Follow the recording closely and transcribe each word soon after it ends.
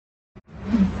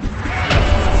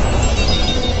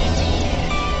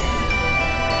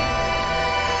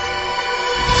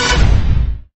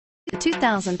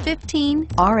2015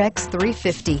 RX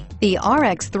 350. The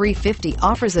RX 350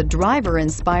 offers a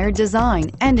driver-inspired design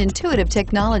and intuitive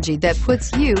technology that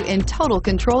puts you in total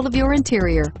control of your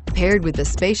interior. Paired with a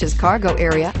spacious cargo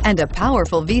area and a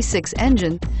powerful V6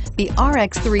 engine, the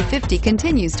RX 350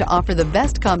 continues to offer the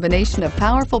best combination of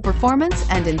powerful performance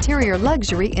and interior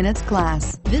luxury in its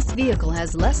class. This vehicle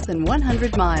has less than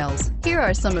 100 miles. Here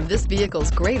are some of this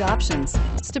vehicle's great options: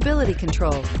 stability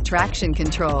control, traction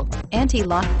control,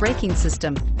 anti-lock braking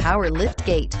system, power lift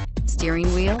gate,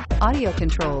 steering wheel audio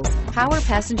controls, power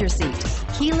passenger seat,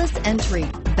 keyless entry,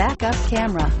 backup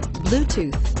camera,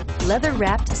 Bluetooth,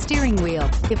 leather-wrapped steering wheel.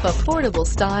 If affordable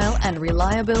style and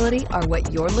reliability are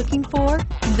what you're looking for,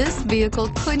 this vehicle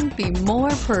couldn't be more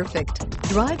perfect.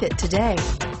 Drive it today.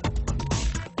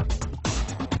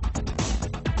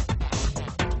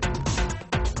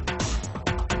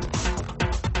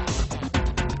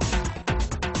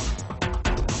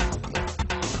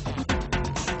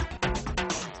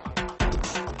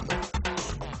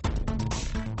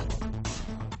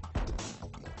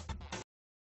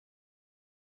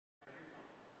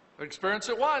 Experience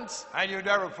it once, and you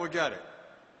never forget it.